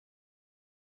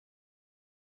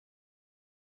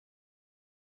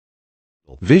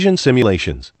Vision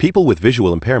simulations. People with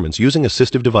visual impairments using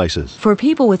assistive devices. For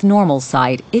people with normal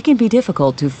sight, it can be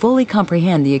difficult to fully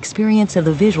comprehend the experience of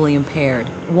the visually impaired.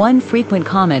 One frequent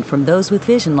comment from those with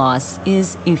vision loss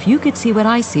is, "If you could see what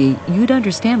I see, you'd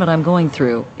understand what I'm going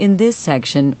through." In this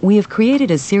section, we have created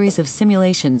a series of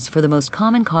simulations for the most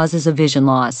common causes of vision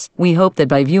loss. We hope that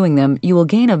by viewing them, you will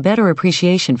gain a better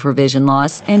appreciation for vision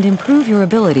loss and improve your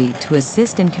ability to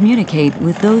assist and communicate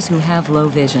with those who have low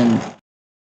vision.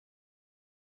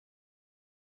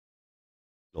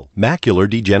 Macular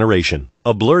degeneration.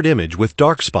 A blurred image with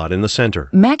dark spot in the center.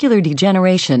 Macular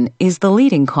degeneration is the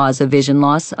leading cause of vision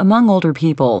loss among older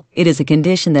people. It is a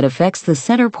condition that affects the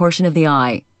center portion of the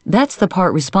eye. That's the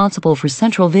part responsible for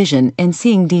central vision and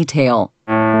seeing detail.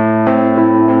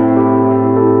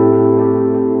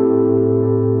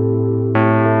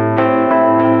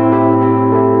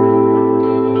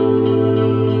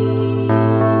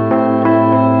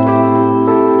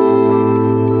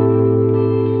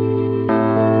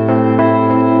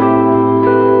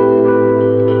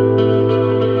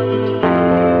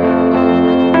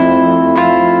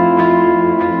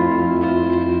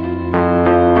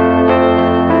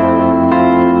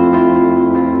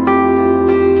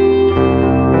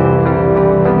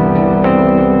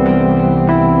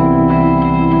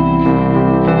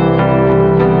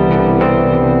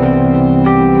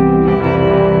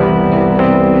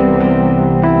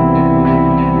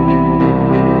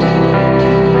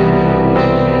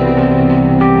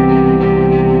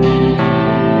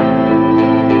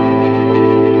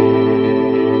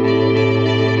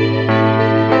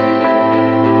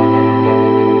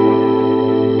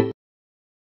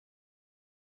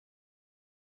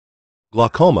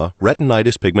 Glaucoma,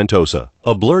 retinitis pigmentosa,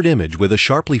 a blurred image with a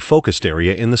sharply focused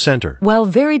area in the center. While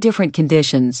very different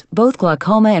conditions, both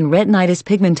glaucoma and retinitis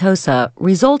pigmentosa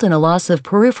result in a loss of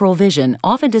peripheral vision,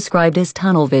 often described as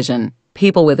tunnel vision.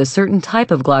 People with a certain type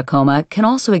of glaucoma can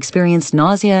also experience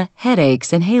nausea,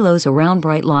 headaches, and halos around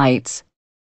bright lights.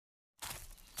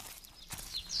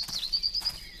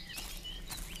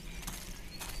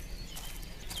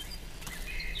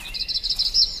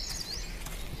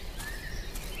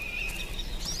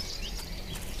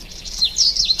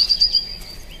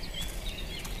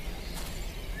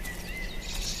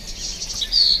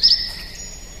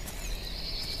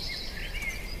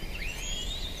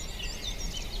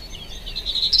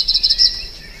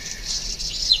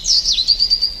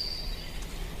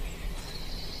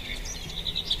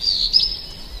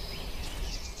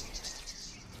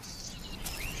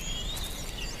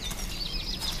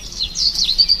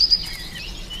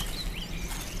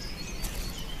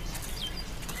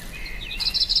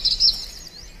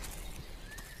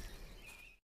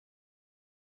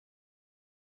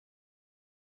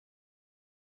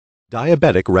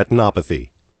 Diabetic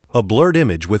retinopathy, a blurred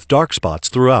image with dark spots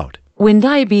throughout. When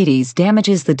diabetes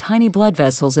damages the tiny blood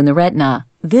vessels in the retina,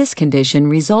 this condition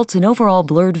results in overall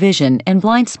blurred vision and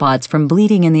blind spots from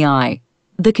bleeding in the eye.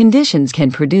 The conditions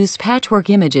can produce patchwork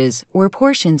images where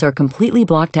portions are completely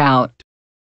blocked out.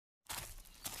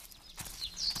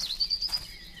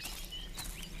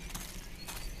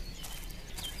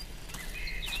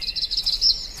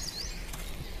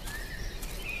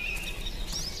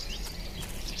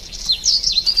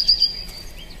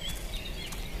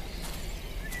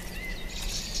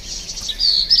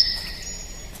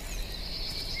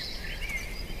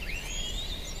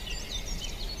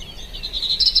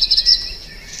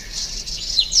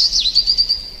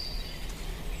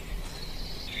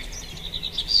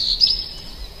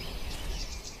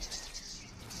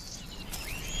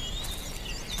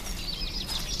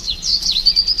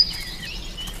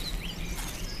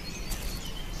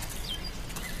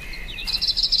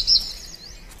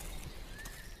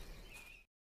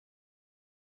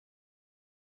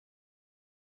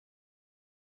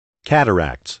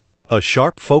 Cataracts, a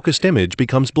sharp focused image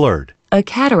becomes blurred. A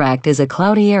cataract is a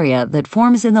cloudy area that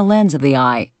forms in the lens of the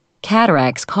eye.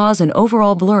 Cataracts cause an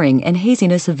overall blurring and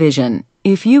haziness of vision.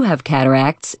 If you have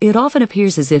cataracts, it often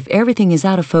appears as if everything is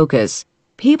out of focus.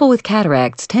 People with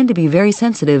cataracts tend to be very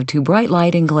sensitive to bright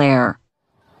light and glare.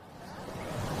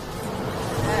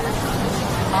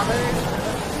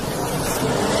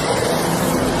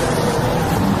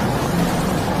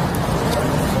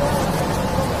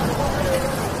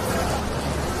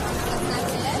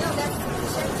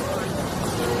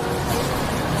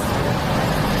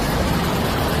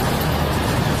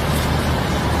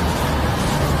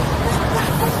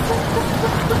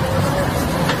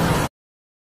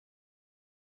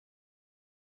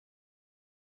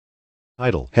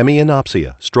 Title: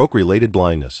 Hemianopsia, stroke-related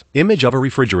blindness. Image of a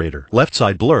refrigerator, left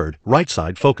side blurred, right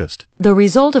side focused. The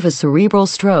result of a cerebral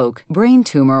stroke, brain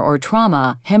tumor, or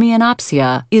trauma,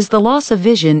 hemianopsia, is the loss of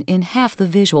vision in half the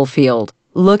visual field.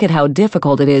 Look at how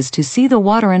difficult it is to see the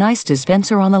water and ice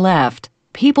dispenser on the left.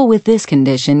 People with this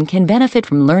condition can benefit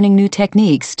from learning new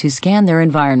techniques to scan their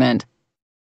environment.